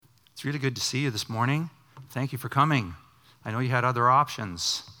It's really good to see you this morning. Thank you for coming. I know you had other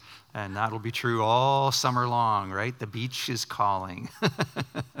options, and that'll be true all summer long, right? The beach is calling.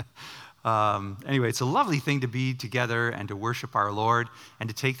 Anyway, it's a lovely thing to be together and to worship our Lord and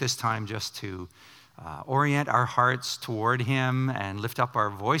to take this time just to orient our hearts toward Him and lift up our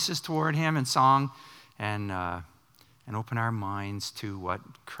voices toward Him in song and open our minds to what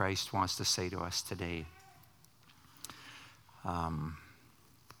Christ wants to say to us today.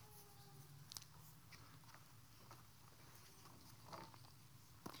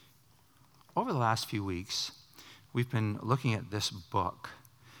 Over the last few weeks, we've been looking at this book,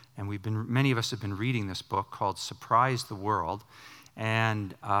 and many of us have been reading this book called Surprise the World,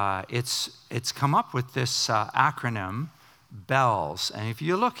 and it's come up with this acronym, BELLS. And if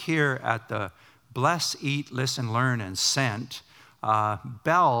you look here at the Bless, Eat, Listen, Learn, and Sent,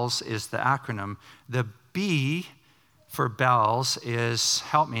 BELLS is the acronym. The B for BELLS is,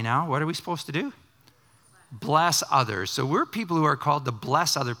 help me now, what are we supposed to do? Bless others. So we're people who are called to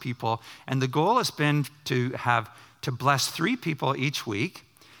bless other people, and the goal has been to bless 3 people each week.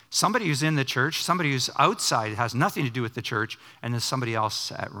 Somebody who's in the church, somebody who's outside, has nothing to do with the church, and then somebody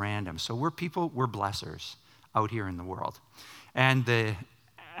else at random. So we're blessers out here in the world. And the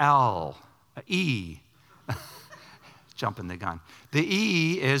E, jumping the gun. The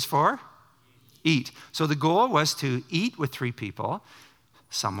E is for eat. So the goal was to eat with 3 people.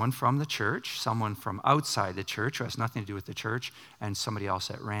 Someone from the church, someone from outside the church who has nothing to do with the church, and somebody else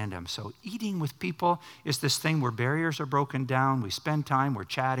at random. So eating with people is this thing where barriers are broken down. We spend time, we're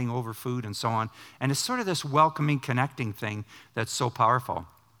chatting over food and so on. And it's sort of this welcoming, connecting thing that's so powerful.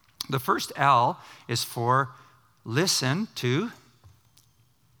 The first L is for listen to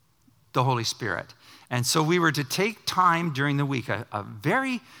the Holy Spirit. And so we were to take time during the week, a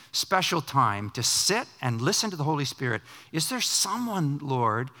very special time, to sit and listen to the Holy Spirit. Is there someone,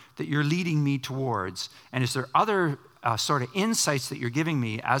 Lord, that you're leading me towards? And is there other sort of insights that you're giving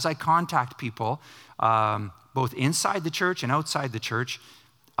me as I contact people, both inside the church and outside the church?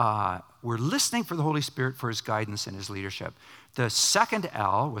 We're listening for the Holy Spirit for His guidance and His leadership. The second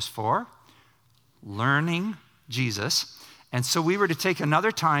L was for learning Jesus. And so we were to take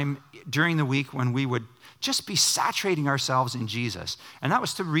another time during the week when we would just be saturating ourselves in Jesus. And that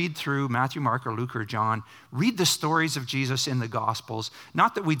was to read through Matthew, Mark, or Luke, or John, read the stories of Jesus in the Gospels.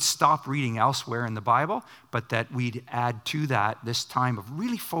 Not that we'd stop reading elsewhere in the Bible, but that we'd add to that this time of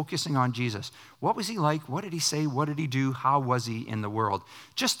really focusing on Jesus. What was He like? What did He say? What did He do? How was He in the world?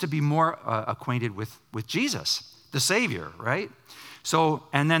 Just to be more acquainted with Jesus, the Savior, right? So,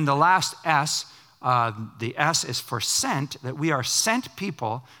 and then the last S, the S is for sent, that we are sent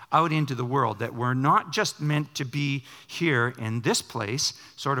people out into the world, that we're not just meant to be here in this place,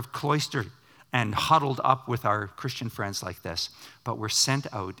 sort of cloistered and huddled up with our Christian friends like this, but we're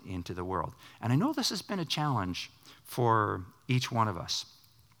sent out into the world. And I know this has been a challenge for each one of us.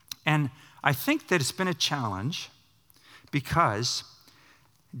 And I think that it's been a challenge because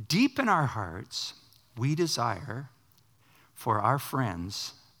deep in our hearts, we desire for our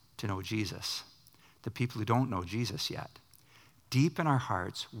friends to know Jesus. The people who don't know Jesus yet. Deep in our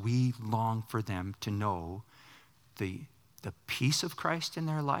hearts, we long for them to know the peace of Christ in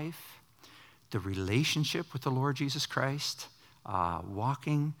their life, the relationship with the Lord Jesus Christ,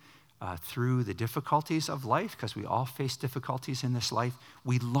 walking through the difficulties of life, because we all face difficulties in this life.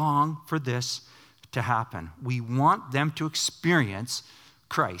 We long for this to happen. We want them to experience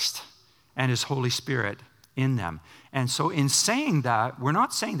Christ and His Holy Spirit in them. And so in saying that, we're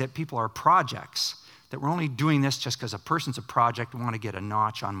not saying that people are projects, that we're only doing this just because a person's a project. We want to get a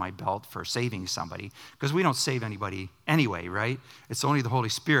notch on my belt for saving somebody, because we don't save anybody anyway, right? It's only the Holy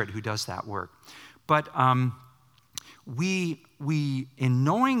Spirit who does that work. But we in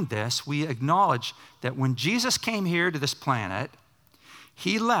knowing this, we acknowledge that when Jesus came here to this planet,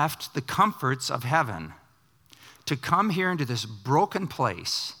 He left the comforts of heaven to come here into this broken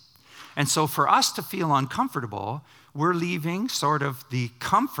place. And so for us to feel uncomfortable, we're leaving sort of the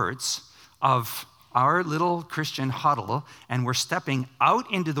comforts of our little Christian huddle, and we're stepping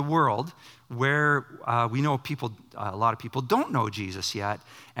out into the world where we know a lot of people don't know Jesus yet,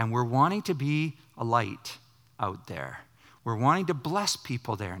 and we're wanting to be a light out there. We're wanting to bless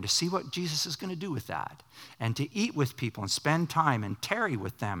people there and to see what Jesus is going to do with that, and to eat with people and spend time and tarry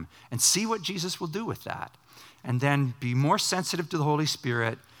with them and see what Jesus will do with that, and then be more sensitive to the Holy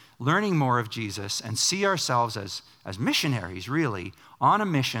Spirit, learning more of Jesus, and see ourselves as missionaries, really, on a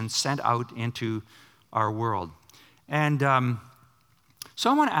mission sent out into our world. And so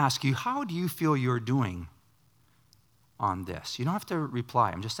I want to ask you, how do you feel you're doing on this? You don't have to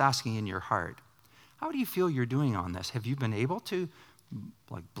reply. I'm just asking in your heart. How do you feel you're doing on this? Have you been able to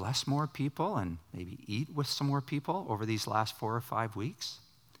like bless more people and maybe eat with some more people over these last 4 or 5 weeks?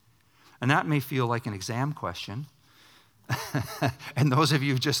 And that may feel like an exam question. And those of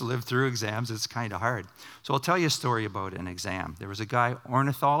you who just lived through exams, it's kind of hard. So I'll tell you a story about an exam. There was a guy,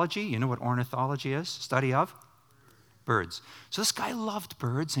 ornithology. You know what ornithology is? Study of birds. So this guy loved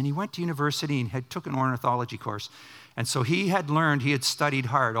birds, and he went to university and took an ornithology course. And so he had studied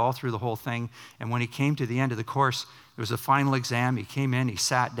hard all through the whole thing. And when he came to the end of the course, there was a final exam. He came in, he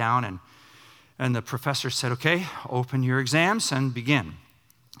sat down, and the professor said, okay, open your exams and begin.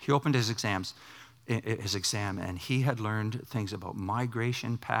 He opened his exam, and he had learned things about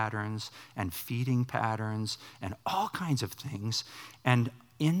migration patterns and feeding patterns and all kinds of things. And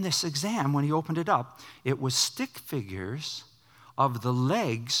in this exam, when he opened it up, it was stick figures of the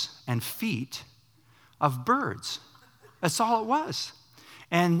legs and feet of birds. That's all it was.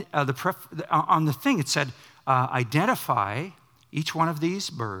 And on the thing, it said, identify each one of these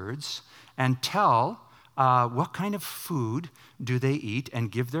birds and tell what kind of food do they eat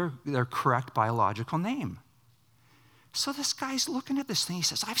and give their correct biological name. So this guy's looking at this thing. He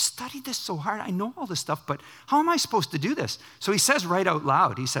says, I've studied this so hard. I know all this stuff, but how am I supposed to do this? So he says right out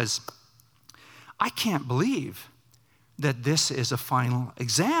loud, he says, I can't believe that this is a final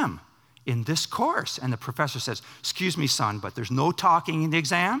exam in this course. And the professor says, excuse me, son, but there's no talking in the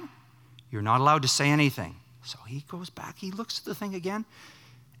exam. You're not allowed to say anything. So he goes back, he looks at the thing again,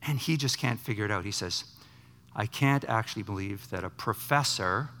 and he just can't figure it out. He says, I can't actually believe that a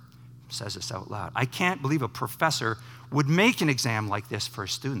professor, says this out loud, I can't believe a professor would make an exam like this for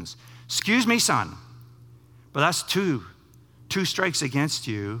students. Excuse me, son, but that's two strikes against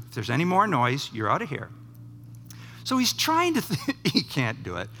you. If there's any more noise, you're out of here. So he's trying to, he can't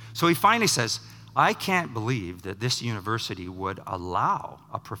do it. So he finally says, I can't believe that this university would allow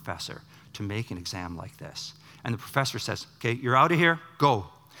a professor to make an exam like this. And the professor says, okay, you're out of here, go.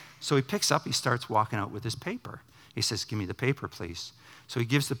 So he picks up, he starts walking out with his paper. He says, give me the paper, please. So he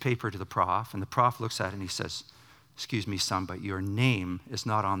gives the paper to the prof, and the prof looks at it and he says, excuse me, son, but your name is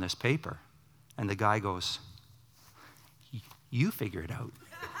not on this paper. And the guy goes, you figure it out.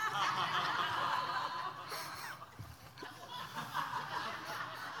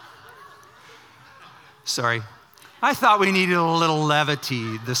 Sorry. I thought we needed a little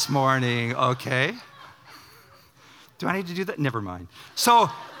levity this morning, okay? Do I need to do that? Never mind. So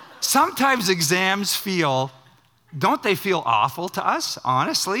sometimes exams don't they feel awful to us,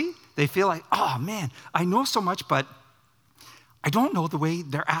 honestly? They feel like, oh man, I know so much, but I don't know the way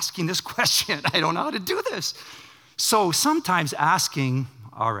they're asking this question. I don't know how to do this. So sometimes asking,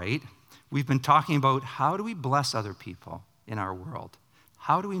 all right, we've been talking about how do we bless other people in our world?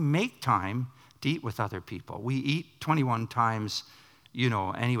 How do we make time to eat with other people? We eat 21 times,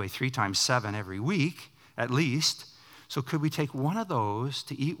 3 times 7 every week, at least. So could we take one of those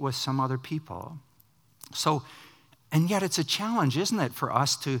to eat with some other people? So, and yet it's a challenge, isn't it, for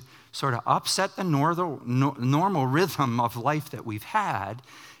us to sort of upset the normal rhythm of life that we've had,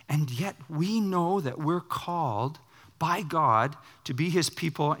 and yet we know that we're called by God to be his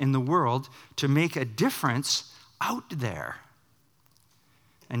people in the world, to make a difference out there.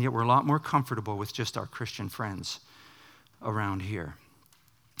 And yet we're a lot more comfortable with just our Christian friends around here.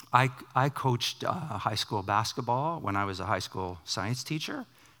 I coached high school basketball when I was a high school science teacher.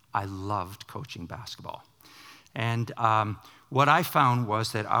 I loved coaching basketball. And what I found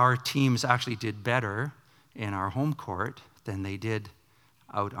was that our teams actually did better in our home court than they did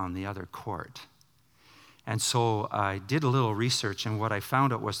out on the other court. And so I did a little research, and what I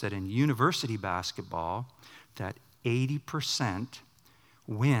found out was that in university basketball, that 80%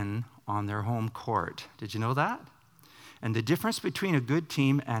 win on their home court. Did you know that? And the difference between a good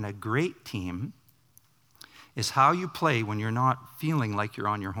team and a great team is how you play when you're not feeling like you're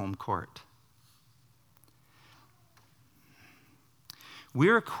on your home court.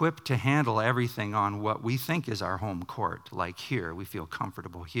 We're equipped to handle everything on what we think is our home court, like here. We feel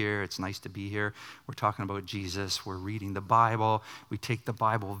comfortable here. It's nice to be here. We're talking about Jesus. We're reading the Bible. We take the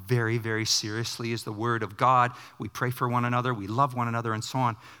Bible very, very seriously as the Word of God. We pray for one another. We love one another and so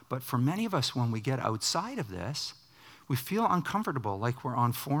on. But for many of us, when we get outside of this, we feel uncomfortable, like we're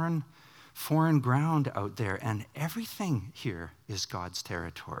on foreign ground out there. And everything here is God's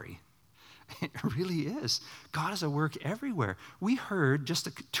territory. It really is. God is at work everywhere. We heard just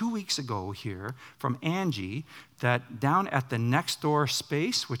 2 weeks ago here from Angie that down at the Next Door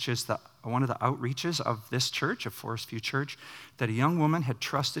Space, which is one of the outreaches of this church, of Forest View Church, that a young woman had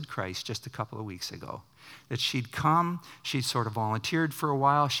trusted Christ just a couple of weeks ago. That she'd come, she'd sort of volunteered for a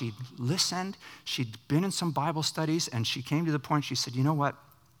while, she'd listened, she'd been in some Bible studies, and she came to the point, she said, you know what?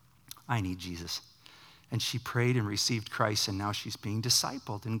 I need Jesus. and she prayed and received Christ, and now she's being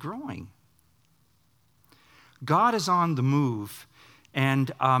discipled and growing. God is on the move,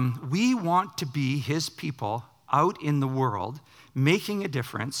 and we want to be his people out in the world, making a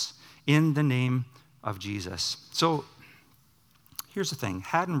difference in the name of Jesus. So here's the thing.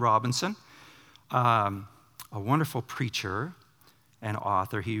 Haddon Robinson, a wonderful preacher and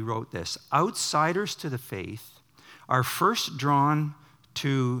author, he wrote this: outsiders to the faith are first drawn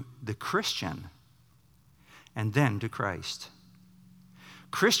to the Christian and then to Christ.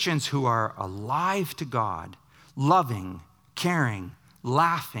 Christians who are alive to God, loving, caring,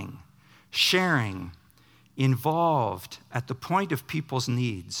 laughing, sharing, involved at the point of people's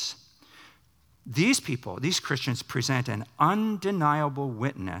needs. These people, these Christians, present an undeniable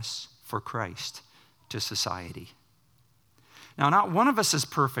witness for Christ to society. Now, not one of us is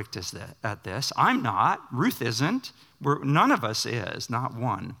perfect at this. I'm not. Ruth isn't. None of us is, not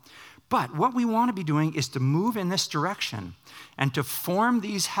one. But what we want to be doing is to move in this direction and to form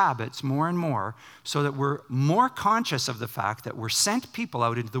these habits more and more so that we're more conscious of the fact that we're sent people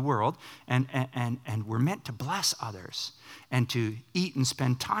out into the world and we're meant to bless others and to eat and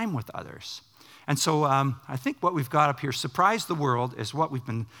spend time with others. And so I think what we've got up here, Surprise the World, is what we've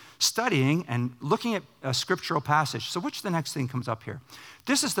been studying and looking at a scriptural passage. So which the next thing comes up here?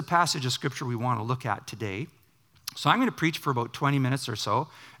 This is the passage of scripture we want to look at today. So I'm going to preach for about 20 minutes or so,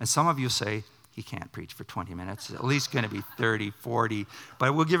 and some of you say, he can't preach for 20 minutes. It's at least going to be 30, 40,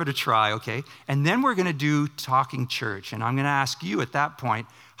 but we'll give it a try, okay? And then we're going to do Talking Church, and I'm going to ask you at that point,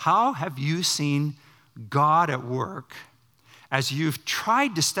 how have you seen God at work as you've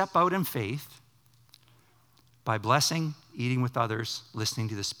tried to step out in faith by blessing, eating with others, listening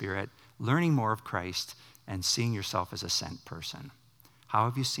to the Spirit, learning more of Christ, and seeing yourself as a sent person? How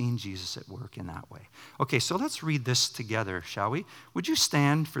have you seen Jesus at work in that way? Okay, so let's read this together, shall we? Would you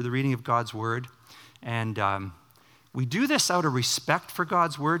stand for the reading of God's word? And we do this out of respect for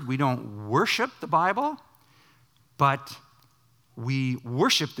God's word. We don't worship the Bible, but we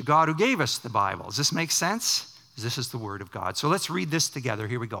worship the God who gave us the Bible. Does this make sense? This is the word of God. So let's read this together.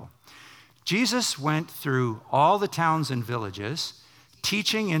 Here we go. Jesus went through all the towns and villages,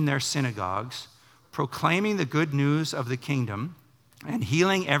 teaching in their synagogues, proclaiming the good news of the kingdom, and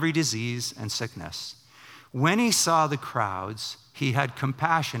healing every disease and sickness. When he saw the crowds, he had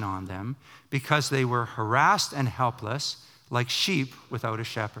compassion on them because they were harassed and helpless, like sheep without a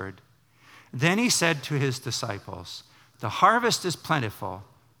shepherd. Then he said to his disciples, "The harvest is plentiful,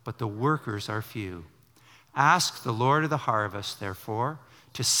 but the workers are few. Ask the Lord of the harvest, therefore,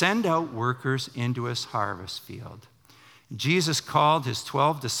 to send out workers into his harvest field." Jesus called his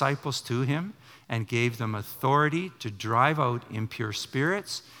 12 disciples to him and gave them authority to drive out impure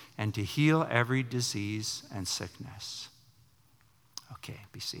spirits and to heal every disease and sickness. Okay,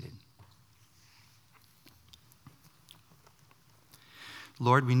 be seated.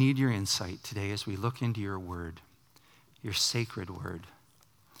 Lord, we need your insight today as we look into your word, your sacred word.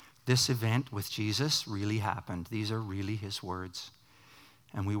 This event with Jesus really happened. These are really his words.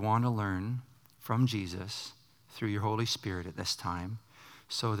 And we want to learn from Jesus through your Holy Spirit at this time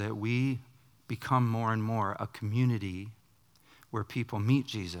so that we become more and more a community where people meet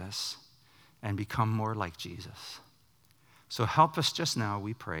Jesus and become more like Jesus. So help us just now,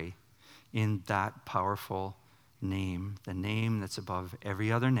 we pray, in that powerful name, the name that's above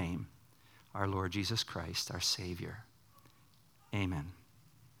every other name, our Lord Jesus Christ, our Savior. Amen.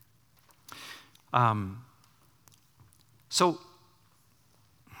 So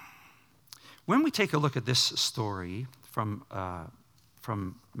when we take a look at this story from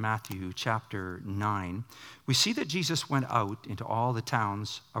Matthew chapter 9, we see that Jesus went out into all the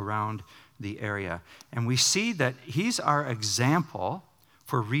towns around the area. And we see that he's our example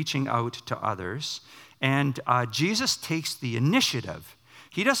for reaching out to others. And Jesus takes the initiative.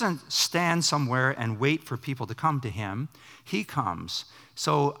 He doesn't stand somewhere and wait for people to come to him. He comes.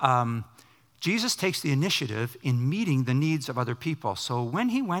 So Jesus takes the initiative in meeting the needs of other people. So when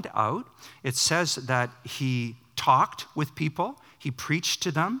he went out, it says that he talked with people. He preached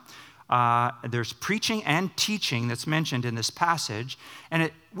to them. There's preaching and teaching that's mentioned in this passage,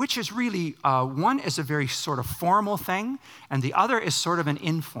 which is really, one is a very sort of formal thing, and the other is sort of an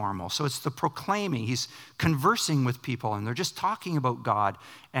informal. So it's the proclaiming. He's conversing with people, and they're just talking about God.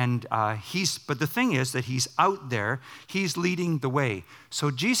 And but the thing is that he's out there. He's leading the way.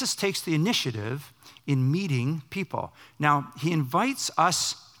 So Jesus takes the initiative in meeting people. Now, he invites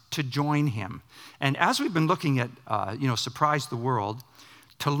us to join him. And as we've been looking at, Surprise the World,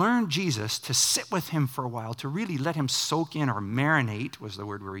 to learn Jesus, to sit with him for a while, to really let him soak in, or marinate was the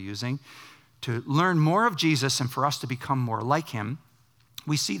word we were using, to learn more of Jesus and for us to become more like him,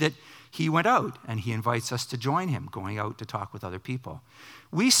 we see that he went out and he invites us to join him, going out to talk with other people.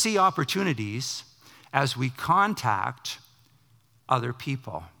 We see opportunities as we contact other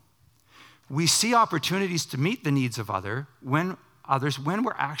people. We see opportunities to meet the needs of others when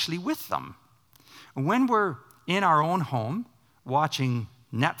we're actually with them. When we're in our own home watching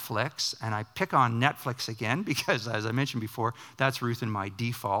Netflix, and I pick on Netflix again because, as I mentioned before, that's Ruth and my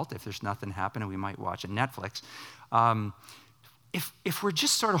default. If there's nothing happening, we might watch a Netflix. If we're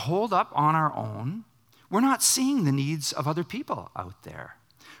just sort of holed up on our own, we're not seeing the needs of other people out there.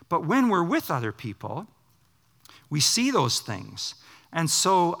 But when we're with other people, we see those things. And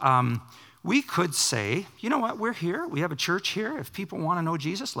so we could say, you know what, we're here. We have a church here. If people want to know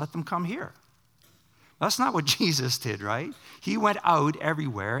Jesus, let them come here. That's not what Jesus did, right? He went out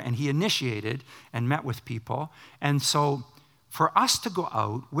everywhere and he initiated and met with people. And so for us to go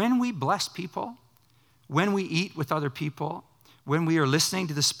out, when we bless people, when we eat with other people, when we are listening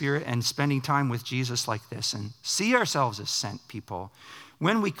to the Spirit and spending time with Jesus like this and see ourselves as sent people,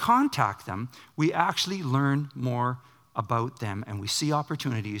 when we contact them, we actually learn more about them and we see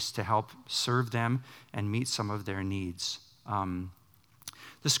opportunities to help serve them and meet some of their needs.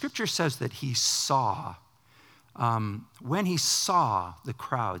 The scripture says that he saw, when he saw the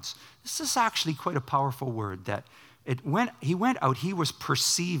crowds, this is actually quite a powerful word, that he went out, he was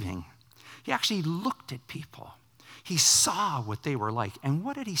perceiving. He actually looked at people. He saw what they were like. And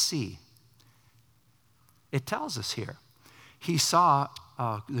what did he see? It tells us here. He saw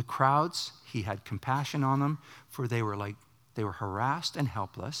the crowds. He had compassion on them, for they were harassed and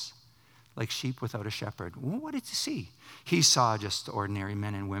helpless, like sheep without a shepherd. Well, what did he see? He saw just ordinary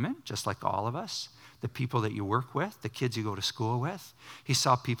men and women, just like all of us, the people that you work with, the kids you go to school with. He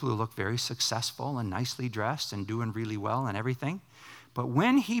saw people who look very successful and nicely dressed and doing really well and everything. But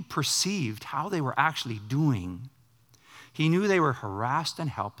when he perceived how they were actually doing, he knew they were harassed and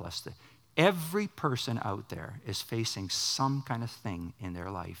helpless. That every person out there is facing some kind of thing in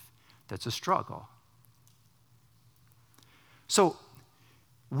their life that's a struggle. So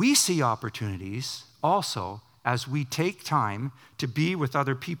we see opportunities also as we take time to be with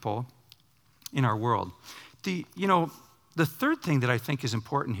other people in our world. The third thing that I think is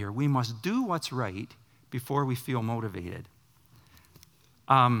important here, we must do what's right before we feel motivated.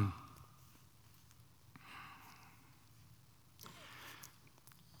 I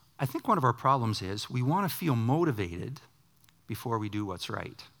think one of our problems is we want to feel motivated before we do what's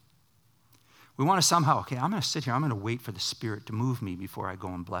right. We want to somehow, okay, I'm going to sit here, I'm going to wait for the Spirit to move me before I go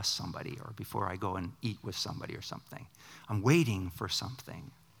and bless somebody or before I go and eat with somebody or something. I'm waiting for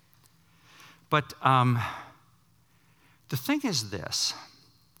something. But the thing is this.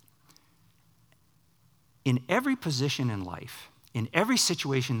 In every position in life, in every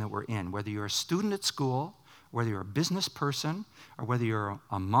situation that we're in, whether you're a student at school, whether you're a business person, or whether you're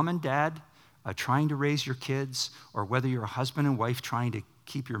a mom and dad trying to raise your kids, or whether you're a husband and wife trying to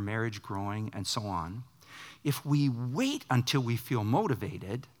keep your marriage growing, and so on, if we wait until we feel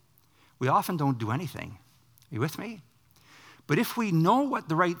motivated, we often don't do anything. Are you with me? But if we know what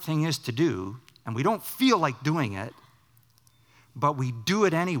the right thing is to do, and we don't feel like doing it, but we do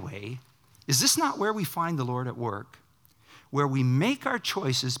it anyway, is this not where we find the Lord at work? Where we make our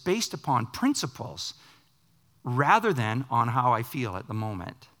choices based upon principles rather than on how I feel at the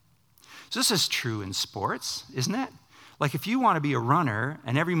moment. So this is true in sports, isn't it? Like if you want to be a runner,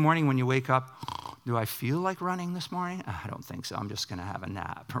 and every morning when you wake up, do I feel like running this morning? I don't think so. I'm just going to have a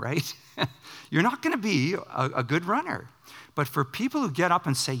nap, right? You're not going to be a good runner. But for people who get up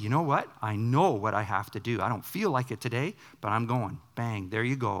and say, you know what? I know what I have to do. I don't feel like it today, but I'm going. Bang, there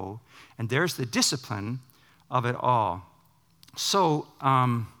you go. And there's the discipline of it all. So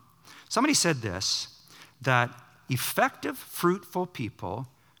somebody said this, that effective, fruitful people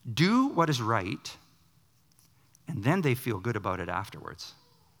do what is right, and then they feel good about it afterwards.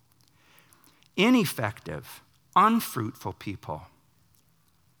 Ineffective, unfruitful people,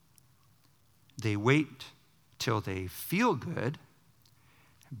 they wait till they feel good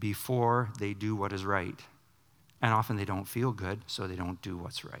before they do what is right. And often they don't feel good, so they don't do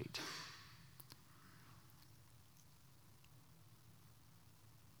what's right.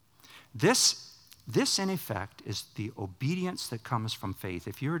 This, in effect, is the obedience that comes from faith.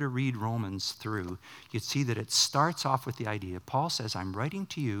 If you were to read Romans through, you'd see that it starts off with the idea. Paul says, I'm writing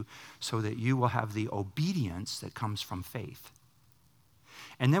to you so that you will have the obedience that comes from faith.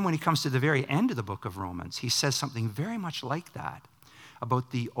 And then when he comes to the very end of the book of Romans, he says something very much like that, about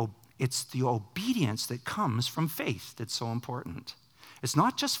it's the obedience that comes from faith that's so important. It's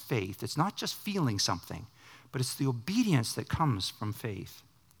not just faith, it's not just feeling something, but it's the obedience that comes from faith.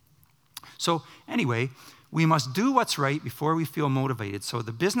 So anyway, we must do what's right before we feel motivated. So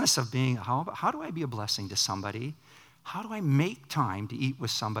the business of being, how do I be a blessing to somebody? How do I make time to eat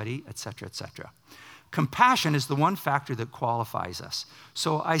with somebody, et cetera, et cetera? Compassion is the one factor that qualifies us.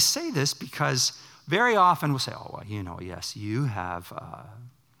 So I say this because very often we'll say, oh, well, yes, you have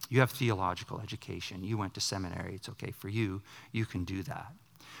theological education. You went to seminary. It's okay for you. You can do that.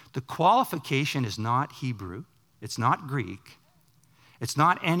 The qualification is not Hebrew. It's not Greek. It's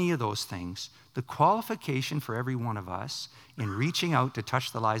not any of those things. The qualification for every one of us in reaching out to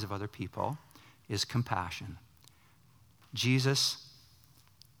touch the lives of other people is compassion. Jesus,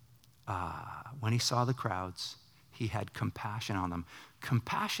 when he saw the crowds, he had compassion on them.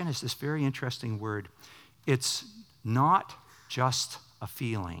 Compassion is this very interesting word. It's not just a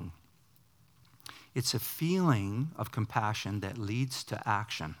feeling. It's a feeling of compassion that leads to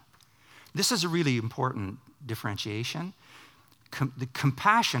action. This is a really important differentiation. The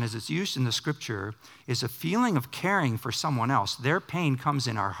compassion, as it's used in the scripture, is a feeling of caring for someone else. Their pain comes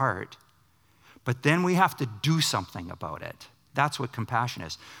in our heart, but then we have to do something about it. That's what compassion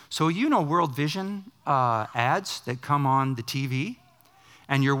is. So World Vision ads that come on the TV,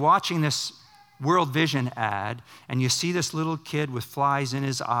 and you're watching this World Vision ad, and you see this little kid with flies in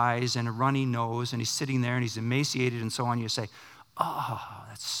his eyes and a runny nose, and he's sitting there and he's emaciated and so on. You say,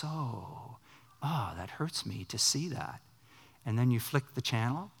 that hurts me to see that. And then you flick the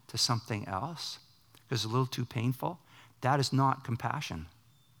channel to something else because it's a little too painful. That is not compassion.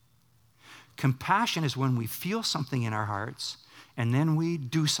 Compassion is when we feel something in our hearts and then we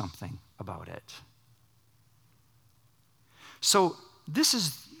do something about it. So this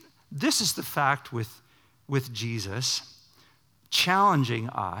is the fact with Jesus challenging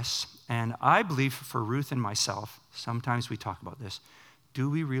us, and I believe for Ruth and myself, sometimes we talk about this. Do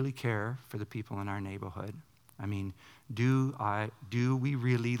we really care for the people in our neighborhood? I mean, do we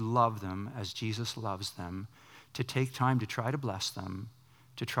really love them as Jesus loves them, to take time to try to bless them,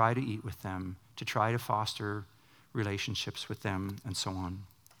 to try to eat with them, to try to foster relationships with them, and so on?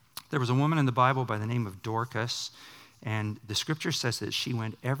 There was a woman in the Bible by the name of Dorcas, and the scripture says that she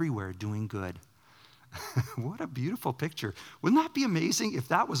went everywhere doing good. What a beautiful picture. Wouldn't that be amazing if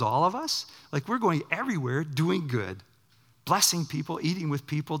that was all of us? Like, we're going everywhere doing good, blessing people, eating with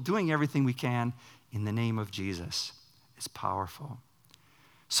people, doing everything we can in the name of Jesus. It's powerful.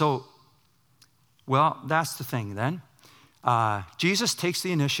 So, that's the thing then. Jesus takes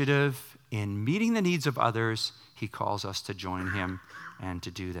the initiative in meeting the needs of others. He calls us to join him and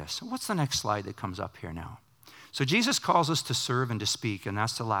to do this. So what's the next slide that comes up here now? So Jesus calls us to serve and to speak, and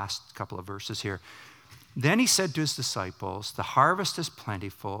that's the last couple of verses here. Then he said to his disciples, the harvest is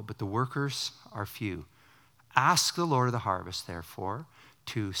plentiful, but the workers are few. Ask the Lord of the harvest, therefore,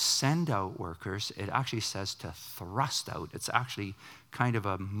 to send out workers. It actually says to thrust out. It's actually kind of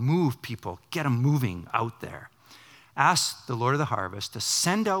a move people, get them moving out there. Ask the Lord of the harvest to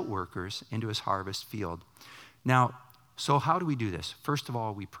send out workers into his harvest field. Now, so how do we do this? First of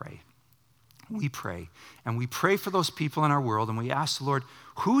all, we pray. We pray. And we pray for those people in our world, and we ask the Lord,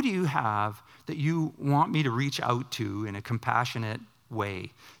 who do you have that you want me to reach out to in a compassionate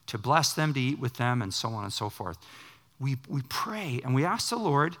way, to bless them, to eat with them, and so on and so forth? We pray, and we ask the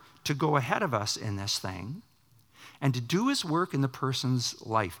Lord to go ahead of us in this thing and to do his work in the person's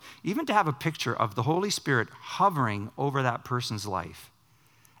life, even to have a picture of the Holy Spirit hovering over that person's life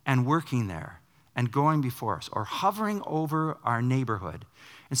and working there and going before us, or hovering over our neighborhood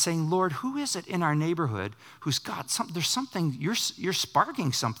and saying, Lord, who is it in our neighborhood who's got something, there's something, you're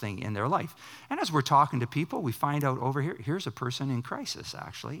sparking something in their life. And as we're talking to people, we find out over here, here's a person in crisis,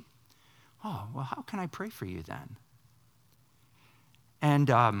 actually. Oh, well, how can I pray for you then?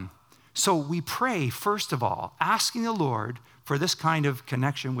 And so we pray, first of all, asking the Lord for this kind of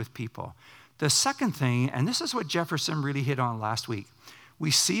connection with people. The second thing, and this is what Jefferson really hit on last week,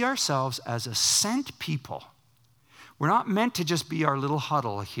 we see ourselves as a sent people. We're not meant to just be our little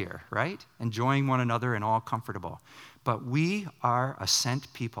huddle here, right? Enjoying one another and all comfortable. But we are a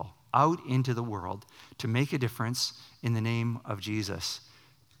sent people out into the world to make a difference in the name of Jesus.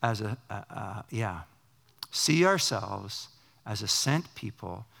 See ourselves as a sent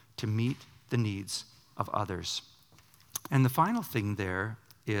people to meet the needs of others. And the final thing there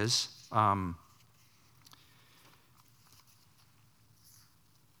is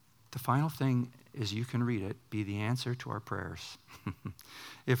you can read it, be the answer to our prayers.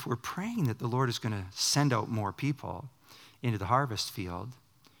 If we're praying that the Lord is going to send out more people into the harvest field,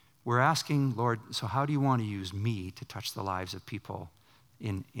 we're asking, Lord, so how do you want to use me to touch the lives of people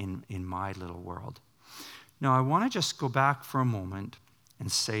in my little world? Now, I want to just go back for a moment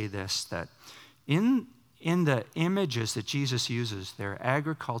and say this, that in in the images that Jesus uses, they're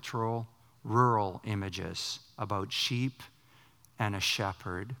agricultural, rural images about sheep and a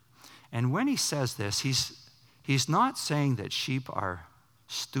shepherd. And when he says this, he's not saying that sheep are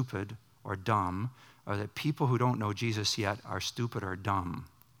stupid or dumb, or that people who don't know Jesus yet are stupid or dumb.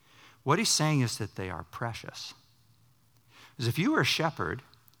 What he's saying is that they are precious. Because if you were a shepherd,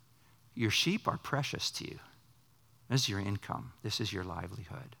 your sheep are precious to you. This is your income. This is your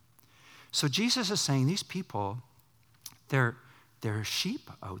livelihood. So Jesus is saying these people, they're sheep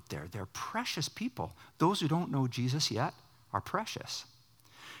out there. They're precious people. Those who don't know Jesus yet are precious.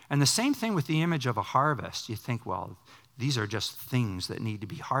 And the same thing with the image of a harvest. You think, well, these are just things that need to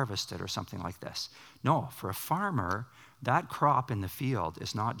be harvested or something like this. No, for a farmer, that crop in the field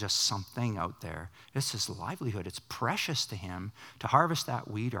is not just something out there. It's his livelihood. It's precious to him to harvest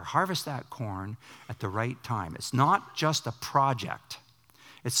that wheat or harvest that corn at the right time. It's not just a project.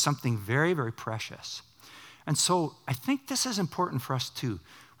 It's something very, very precious. And so I think this is important for us too.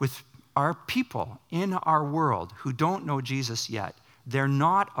 With our people in our world who don't know Jesus yet, they're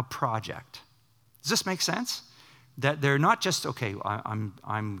not a project. Does this make sense? That they're not just, okay,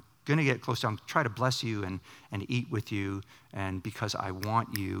 I'm going to get close to, I'm try to bless you and eat with you, and because I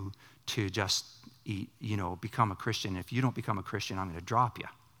want you to just eat, become a Christian. If you don't become a Christian, I'm going to drop you.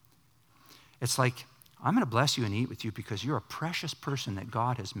 It's like, I'm going to bless you and eat with you because you're a precious person that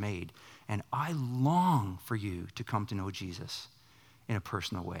God has made, and I long for you to come to know Jesus in a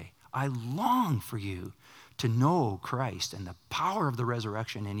personal way. I long for you to know Christ and the power of the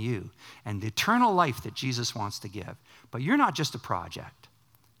resurrection in you and the eternal life that Jesus wants to give. But you're not just a project.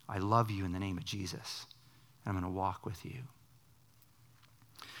 I love you in the name of Jesus, and I'm going to walk with you.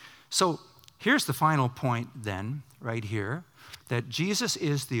 So here's the final point then, right here, that Jesus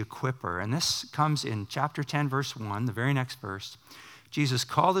is the equipper. And this comes in chapter 10, verse 1, the very next verse. Jesus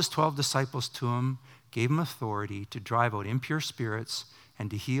called his 12 disciples to him, gave them authority to drive out impure spirits and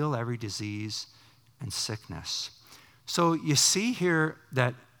to heal every disease and sickness. So you see here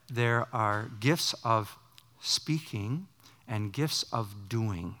that there are gifts of speaking and gifts of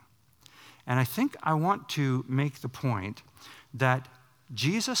doing. And I think I want to make the point that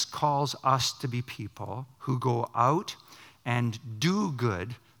Jesus calls us to be people who go out and do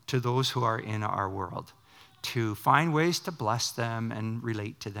good to those who are in our world, to find ways to bless them and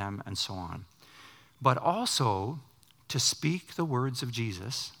relate to them and so on. But also to speak the words of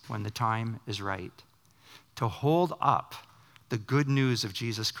Jesus when the time is right, to hold up the good news of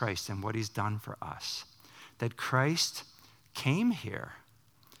Jesus Christ and what he's done for us, that Christ came here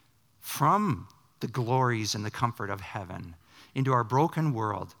from the glories and the comfort of heaven into our broken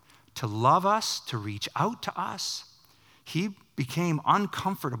world to love us, to reach out to us. He became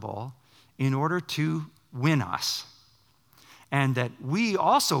uncomfortable in order to win us, and that we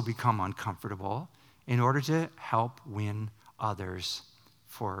also become uncomfortable in order to help win others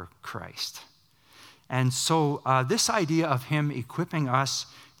for Christ. And so this idea of him equipping us,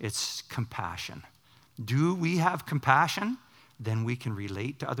 it's compassion. Do we have compassion? Then we can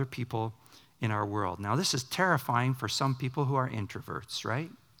relate to other people in our world. Now, this is terrifying for some people who are introverts, right?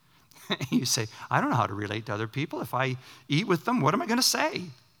 You say, I don't know how to relate to other people. If I eat with them, what am I going to say?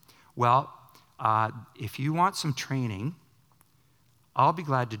 Well, if you want some training, I'll be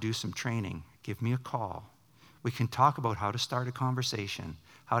glad to do some training. Give me a call. We can talk about how to start a conversation,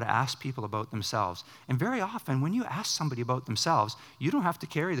 how to ask people about themselves. And very often, when you ask somebody about themselves, you don't have to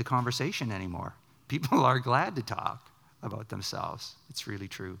carry the conversation anymore. People are glad to talk about themselves. It's really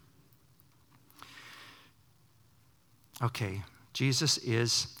true. Okay, Jesus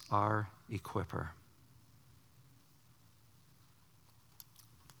is our equipper.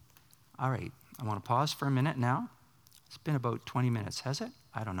 All right, I want to pause for a minute now. It's been about 20 minutes, has it?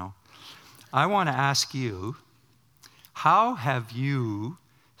 I don't know. I want to ask you, how have you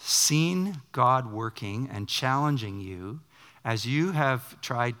seen God working and challenging you as you have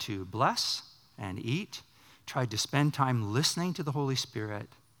tried to bless and eat, tried to spend time listening to the Holy Spirit,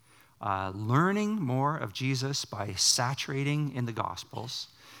 learning more of Jesus by saturating in the Gospels,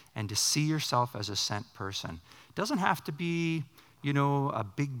 and to see yourself as a sent person? It doesn't have to be, a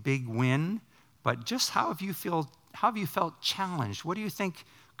big win, but just how have you felt challenged? What do you think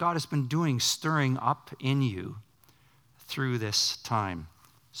God has been doing, stirring up in you through this time?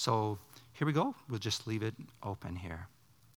 So here we go. We'll just leave it open here.